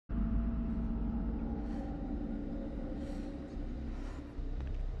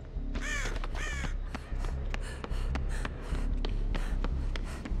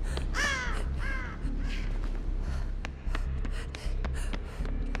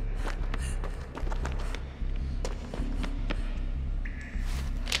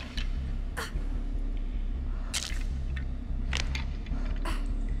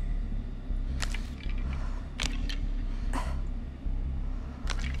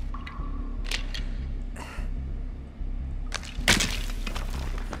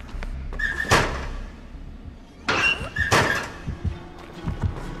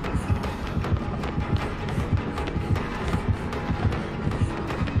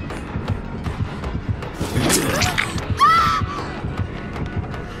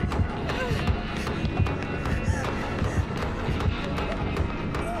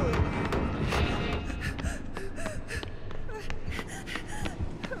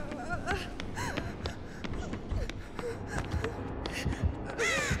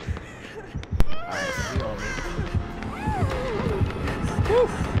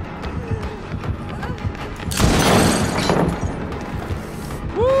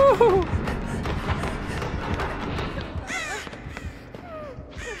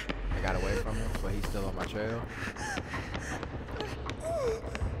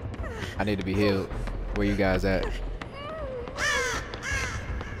need to be healed. Where you guys at?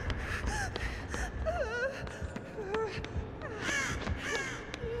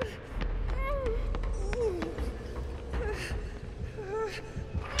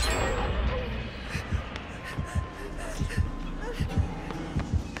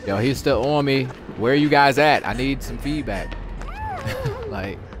 Yo, he's still on me. Where are you guys at? I need some feedback.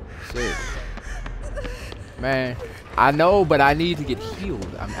 Like, shit. Man, I know, but I need to get healed.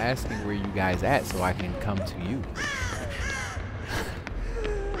 I'm asking where you guys at so I can come to you.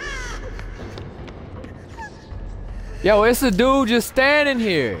 Yo, it's a dude just standing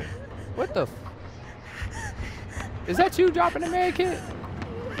here. What the f— is that you dropping the med kit?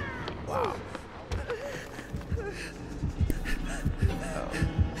 Wow.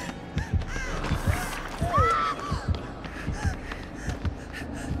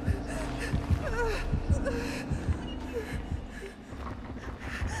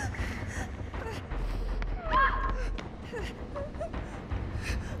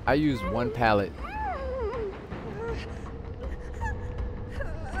 I used one pallet.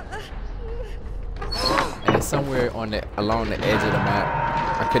 And it's somewhere on the along the edge of the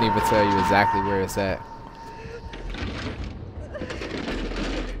map. I couldn't even tell you exactly where it's at.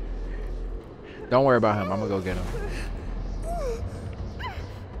 Don't worry about him. I'm gonna go get him.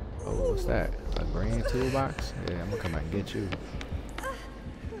 Oh, what's that? A green toolbox? Yeah, I'm gonna come out and get you.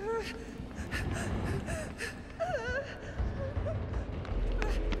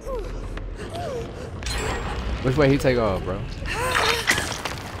 Which way he take off, bro?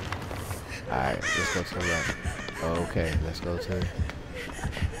 Alright, let's go to the right. Okay, let's go to...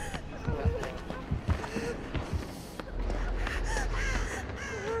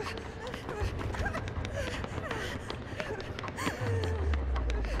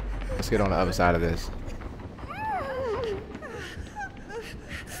 Let's get on the other side of this.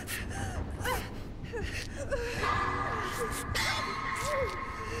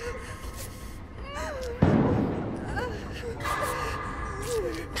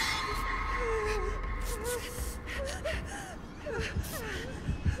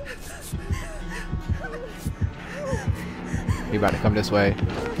 He about to come this way.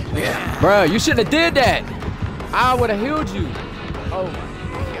 Yeah. Bruh, you shouldn't have did that. I would have healed you. Oh my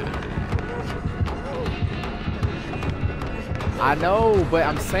God. I know, but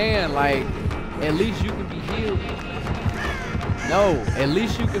I'm saying, like, at least you can be healed. No, at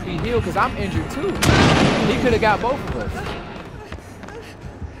least you can be healed because I'm injured too. He could have got both of us.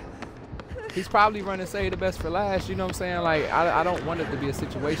 He's probably running save the best for last. You know what I'm saying? Like, I don't want it to be a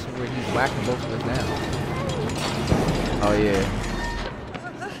situation where he's whacking both of us down. Oh yeah.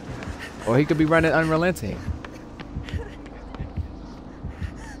 Or he could be running unrelenting.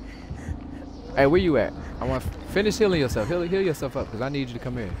 Hey, where you at? I want to finish healing yourself. Heal yourself up because I need you to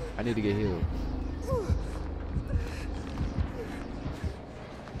come here. I need to get healed.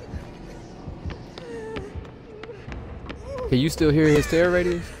 Can you still hear his terror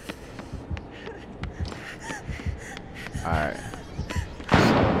radius? Alright. So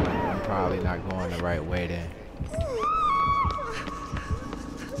I'm probably not going the right way then.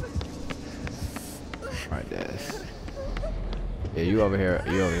 Right there. Yeah, you over here.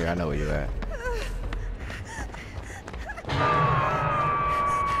 You over here. I know where you're at.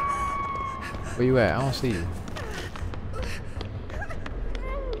 Where you at? I don't see you.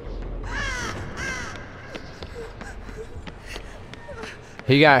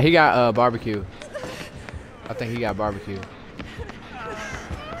 He got barbecue. I think he got barbecue.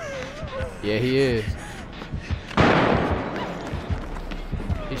 Yeah, he is.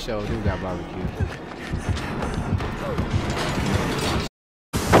 He sure do got barbecue.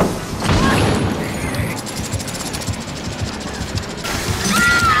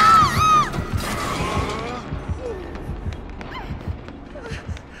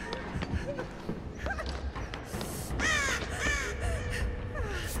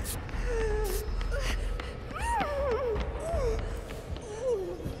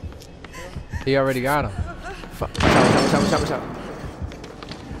 He already got him. Watch out.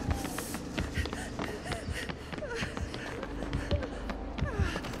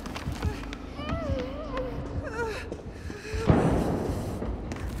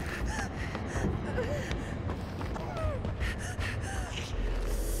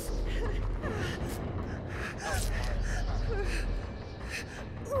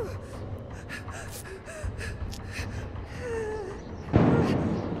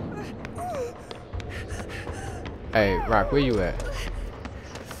 Hey, Rock, where you at?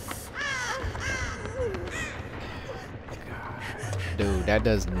 Dude, that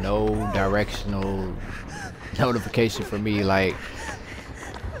does no directional notification for me. Like,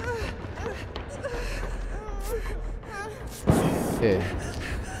 Yeah.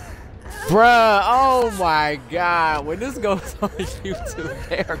 Bruh, oh my god. When this goes on YouTube,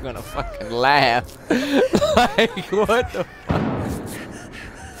 they are gonna fucking laugh. Like, what the fuck?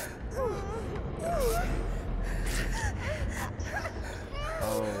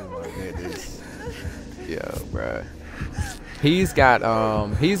 Oh my goodness. Yo, bruh. He's got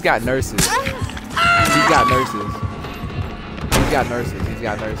nurses. He's got nurses. He's got nurses. He's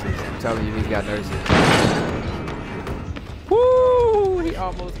got nurses. I'm telling you, he's got nurses. Woo! He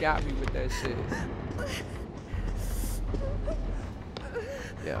almost got me with that shit.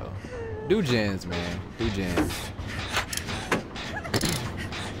 Yo. Do gens, man. Do gens.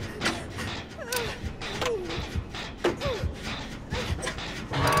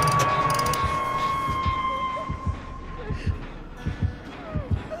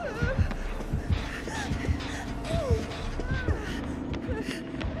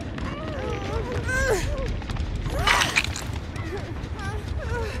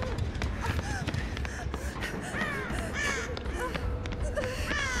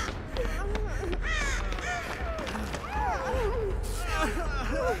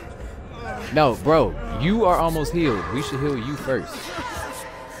 No, bro, you are almost healed. We should heal you first.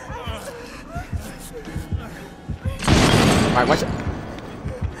 All right, watch out.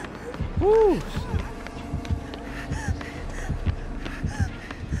 Woo.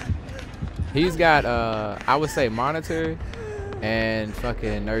 He's got, I would say monitor and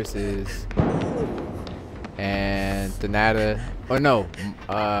fucking nurses and Thanata. Or no,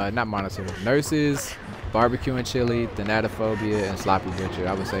 not monitor. Nurses, barbecue and chili, Thanatophobia, and sloppy butcher.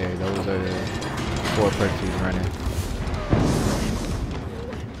 I would say those are the 4 perks he's running.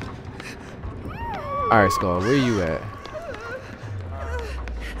 Alright, Skull, where you at?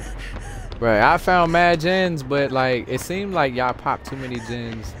 Bro, I found mad gens, but like it seemed like y'all popped too many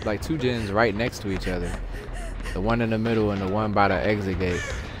gens, like 2 gens right next to each other. The one in the middle and the one by the exit gate.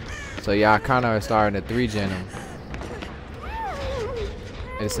 So y'all kind of are starting to 3-gen them.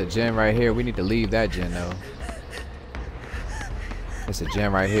 It's a gen right here. We need to leave that gen though. It's a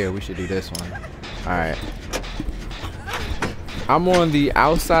gen right here. We should do this one. Alright. I'm on the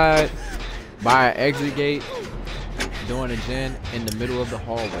outside by an exit gate doing a gen in the middle of the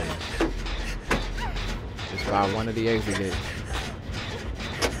hallway. Just by one of the exit gates.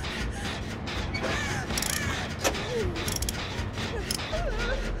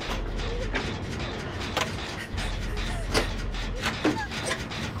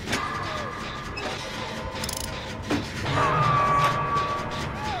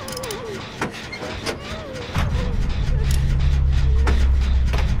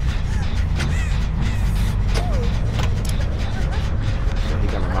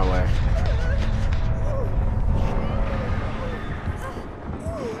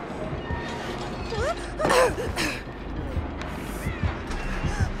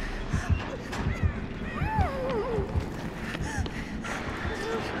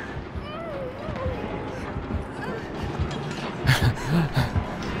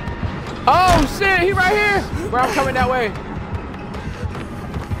 Oh shit, he right here! Bro, I'm coming that way.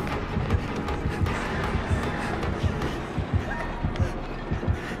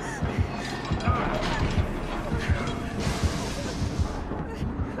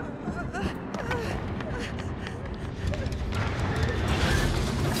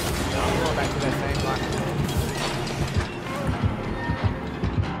 I'm going back to that same block.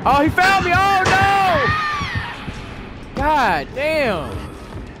 Oh, he found me! Oh no! God damn!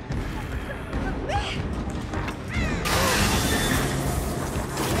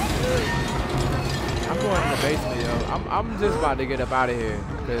 Going in the basement, yo. I'm just about to get up out of here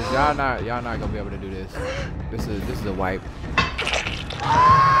because y'all not gonna be able to do this. This is a wipe.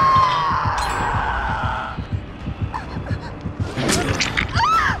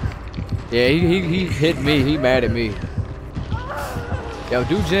 Yeah, he hit me. He mad at me. Yo,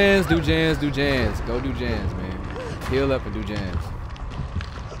 do gens, do gens, do gens. Go do gens, man. Heal up and do gens.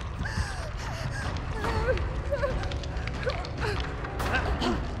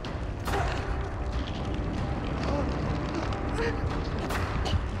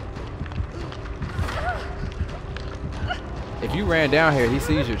 If you ran down here, he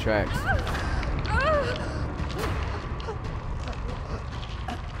sees your tracks.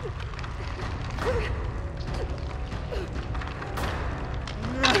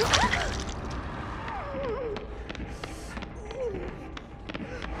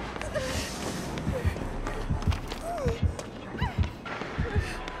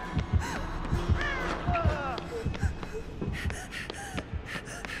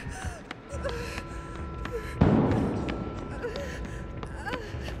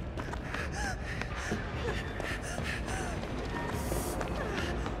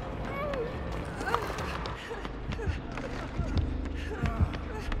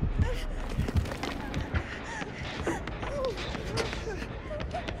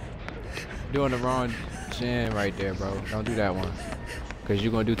 Doing the wrong gen right there, bro. Don't do that one. Because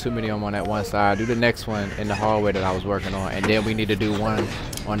you're going to do too many of them on that one side. Do the next one in the hallway that I was working on. And then we need to do one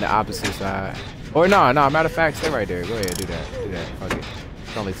on the opposite side. Or no, matter of fact, stay right there. Go ahead, do that. Do that. Fuck it.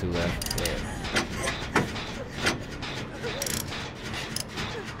 There's only 2 left. Go ahead.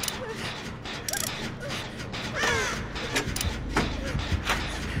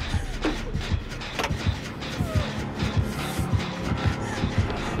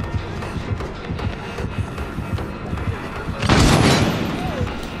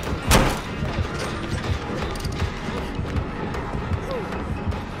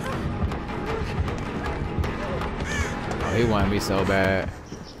 He wanted me so bad.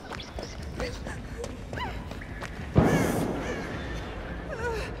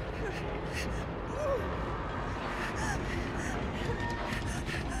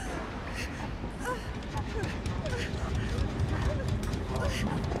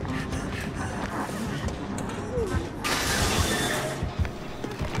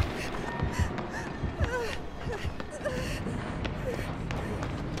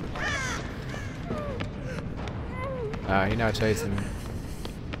 He not chasing me.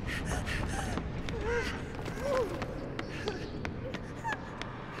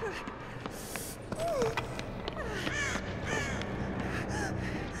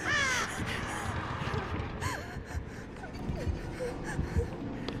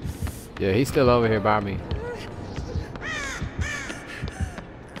 Yeah, he's still over here by me.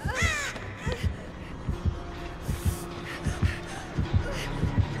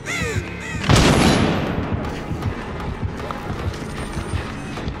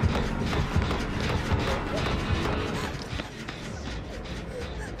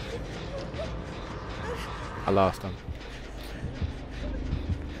 I lost him.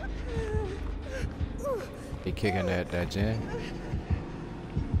 He kicking that gen.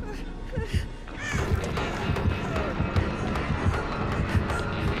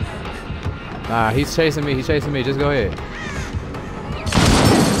 Nah, he's chasing me. He's chasing me. Just go ahead.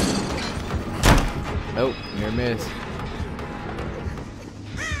 Nope, near miss.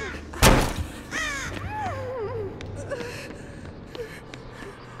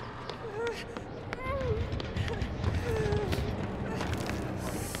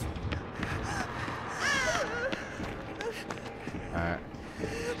 Alright.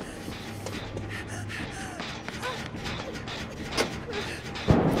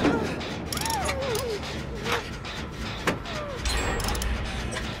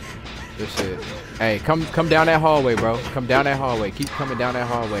 This shit. Hey, come down that hallway, bro. Come down that hallway. Keep coming down that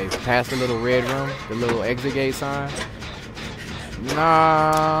hallway. Past the little red room, the little exit gate sign.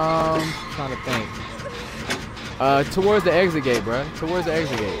 Nah, I'm trying to think. Towards the exit gate, bro. Towards the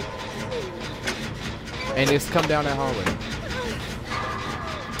exit gate. And just come down that hallway.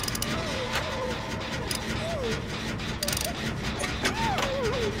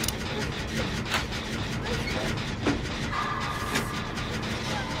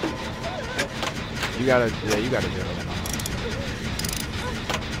 You gotta do it.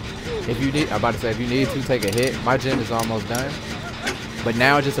 If you need, I'm about to say, if you need to take a hit, my gen is almost done. But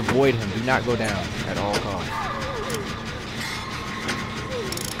now just avoid him. Do not go down at all costs.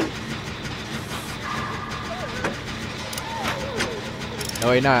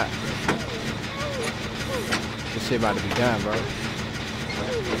 No, he not. This shit about to be done, bro.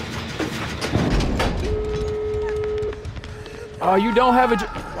 Oh, you don't have a...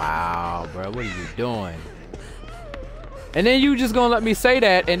 Wow, bro. What are you doing? And then you just gonna let me say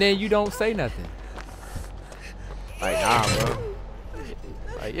that, and then you don't say nothing. Like, nah, bro.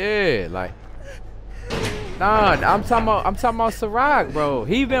 Like, yeah, like... Nah, I'm talking about Ciroc, bro.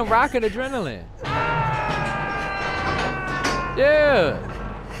 He been rocking adrenaline. Yeah.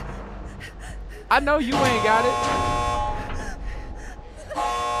 I know you ain't got it.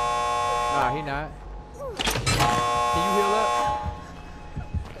 Nah, he not. Can you heal up?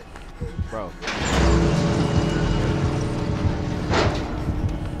 Bro.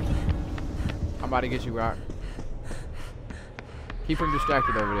 I'm about to get you, Rock. Keep him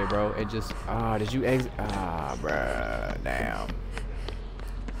distracted over there, bro. And just, did you exit? Bruh, damn.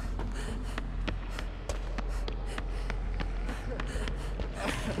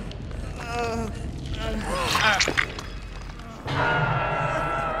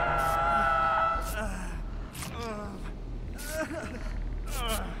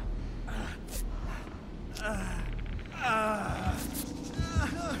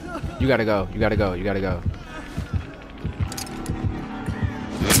 You gotta go. You gotta go. You gotta go.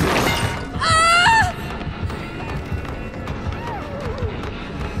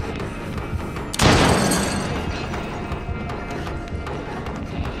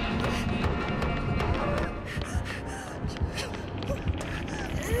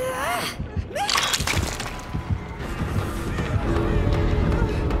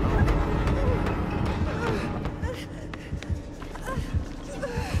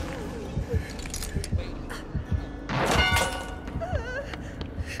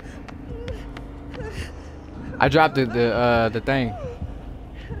 I dropped the thing.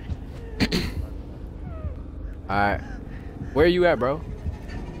 Alright. Where are you at, bro?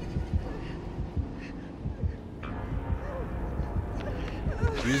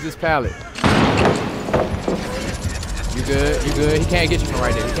 Use this pallet. You good? You good? He can't get you from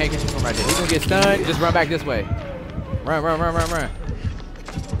right there. He can't get you from right there. He's gonna get stunned. Just run back this way. Run, run, run, run, run.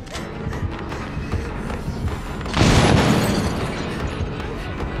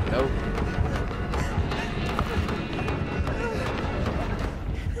 Nope.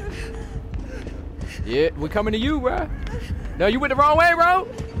 Yeah, we're coming to you, bro. No, you went the wrong way, bro.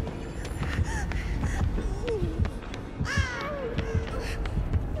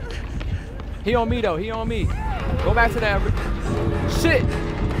 He on me, though. He on me. Go back to that. Shit.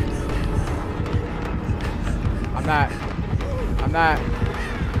 I'm not.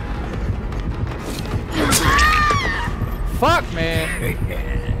 Fuck, man.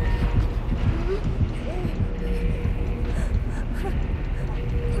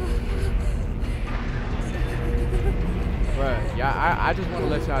 Bruh, y'all, I just want to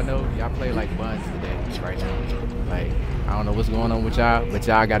let y'all know y'all play like buns today, right now. Like, I don't know what's going on with y'all, but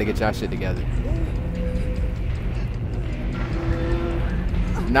y'all got to get y'all shit together.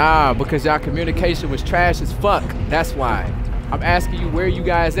 Nah, because y'all communication was trash as fuck. That's why. I'm asking you where you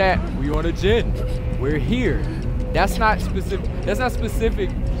guys at. We on a gen. We're here. That's not specific. That's not specific.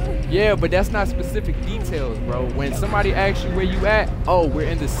 Yeah, but that's not specific details, bro. When somebody asks you where you at, oh, we're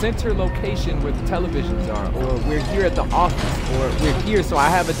in the center location where the televisions are, or we're here at the office, or we're here, so I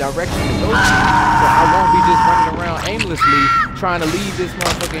have a direction to go to, so I won't be just running around aimlessly trying to leave this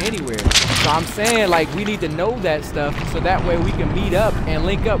motherfucker anywhere. So I'm saying, like, we need to know that stuff so that way we can meet up and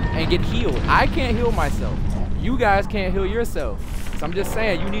link up and get healed. I can't heal myself. You guys can't heal yourself. So I'm just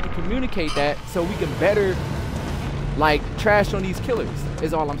saying, you need to communicate that so we can better, like, trash on these killers,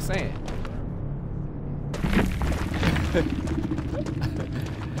 is all I'm saying.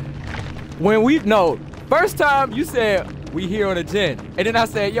 When we, no, first time you said, we here on a gen. And then I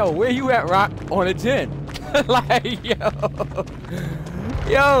said, yo, where you at, Rock? On a gen. Like, yo,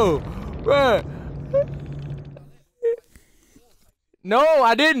 bruh. No,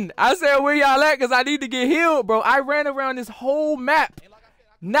 I didn't. I said, where y'all at? Because I need to get healed, bro. I ran around this whole map,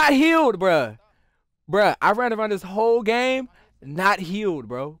 not healed, bruh. Bruh, I ran around this whole game, not healed,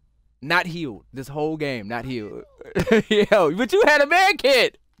 bro. Not healed. This whole game, not healed. Yo, but you had a man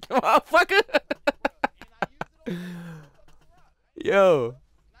kit, motherfucker. Yo,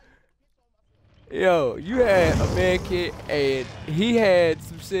 you had a man kit, and he had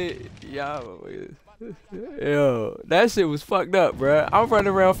some shit. Yo, that shit was fucked up, bro. I'm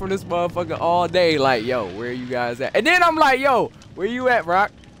running around from this motherfucker all day, like, yo, where you guys at? And then I'm like, yo, where you at,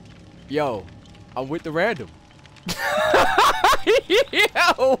 Rock? Yo, I'm with the random.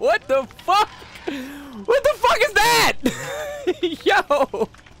 Yo, what the fuck? What the fuck is that? Yo,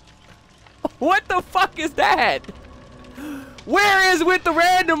 what the fuck is that? Where is with the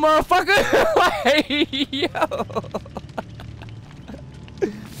random, motherfucker? Like, yo.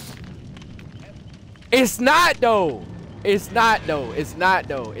 It's not though. It's not though. It's not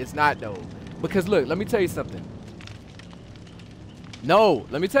though. It's not though. Because look, let me tell you something. No,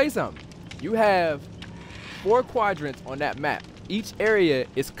 let me tell you something. You have 4 quadrants on that map. Each area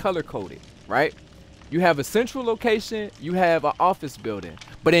is color coded, right? You have a central location, you have an office building.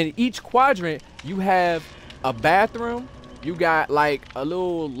 But in each quadrant, you have a bathroom, you got like a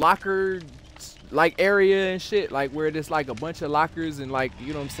little locker like area and shit, like where there's like a bunch of lockers and like,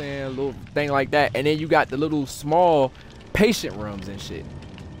 you know what I'm saying, a little thing like that. And then you got the little small patient rooms and shit.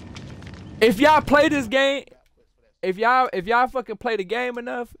 If y'all play this game, if y'all fucking play the game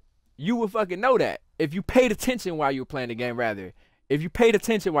enough, you would fucking know that. If you paid attention while you were playing the game, rather. If you paid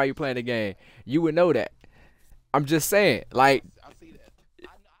attention while you're playing the game, you would know that. I'm just saying, like. I see that.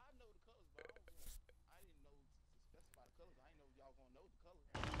 I know the colors, bro. I didn't know specify the colors. I didn't know y'all gonna know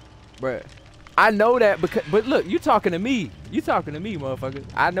the colors. Bruh, I know that because, but look, you talking to me. You talking to me, motherfucker.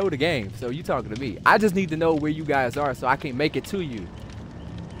 I know the game, so you talking to me. I just need to know where you guys are so I can make it to you.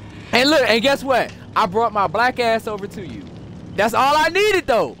 And look, and guess what? I brought my black ass over to you. That's all I needed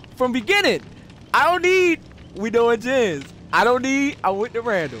though, from beginning. I don't need, we doing gens. I don't need, I'm with the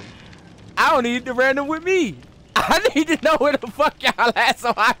random. I don't need the random with me. I need to know where the fuck y'all at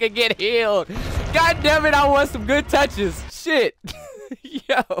so I can get healed. God damn it, I want some good touches. Shit.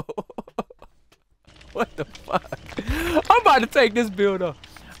 Yo. What the fuck? I'm about to take this build off.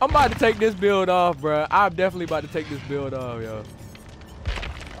 I'm about to take this build off, bro. I'm definitely about to take this build off, yo.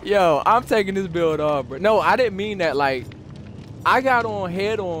 Yo, I'm taking this build off, bro. No, I didn't mean that. Like, I got on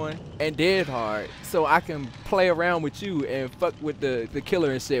head on and dead hard so I can play around with you and fuck with the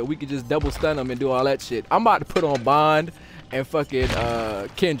killer and shit. We could just double stun them and do all that shit. I'm about to put on Bond and fucking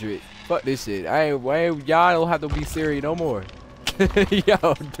Kendrick. Fuck this shit. Y'all don't have to be serious no more.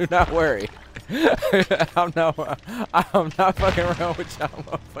 Yo, do not worry. I'm not fucking around with y'all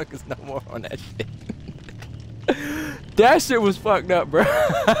motherfuckers no more on that shit. That shit was fucked up, bro.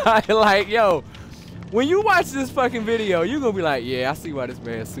 Like, yo, when you watch this fucking video, you gonna be like, yeah, I see why this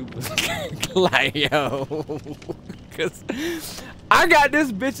man's super. Like, yo, cause I got this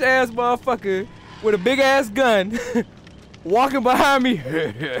bitch ass motherfucker with a big ass gun walking behind me.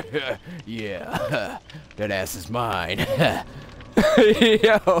 Yeah, that ass is mine.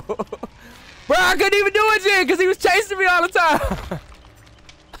 Yo, bro, I couldn't even do it yet because he was chasing me all the time.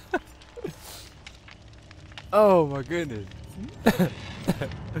 Oh my goodness.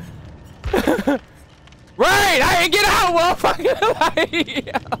 Right, I didn't get out, motherfucker. Like,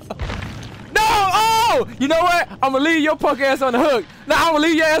 no, oh, you know what? I'm gonna leave your punk ass on the hook. Nah, I'm gonna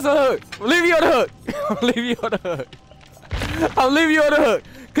leave your ass on the hook. I'm gonna leave you on the hook. I'm gonna leave you on the hook. I'll leave you on the hook.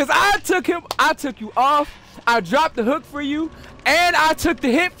 Cause I took you off. I dropped the hook for you, and I took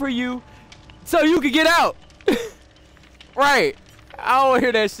the hit for you, so you could get out. Right. I don't wanna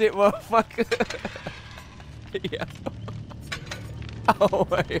hear that shit, motherfucker. Yeah. I don't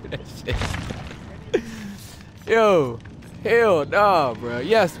wanna hear that shit. Yo, hell nah, bro.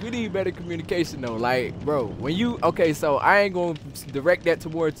 Yes, we need better communication though. Like, bro, when you, okay, so I ain't gonna direct that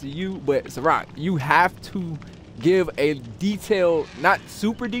towards you, but Ciroc, you have to give a detailed, not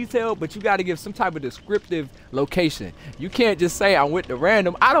super detailed, but you gotta give some type of descriptive location. You can't just say I went to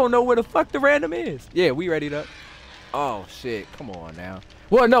random. I don't know where the fuck the random is. Yeah, we ready to. Oh shit, come on now.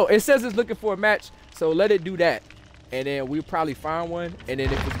 Well, no, it says it's looking for a match, so let it do that. And then we'll probably find one, and then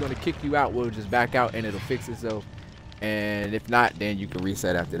if it's gonna kick you out, we'll just back out and it'll fix itself. And if not, then you can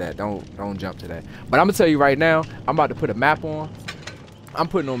reset after that. Don't jump to that. But I'm gonna tell you right now, I'm about to put a map on. I'm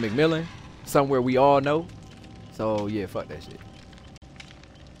putting on McMillan, somewhere we all know. So yeah, fuck that shit.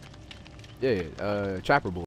 Yeah, Trapper Boy.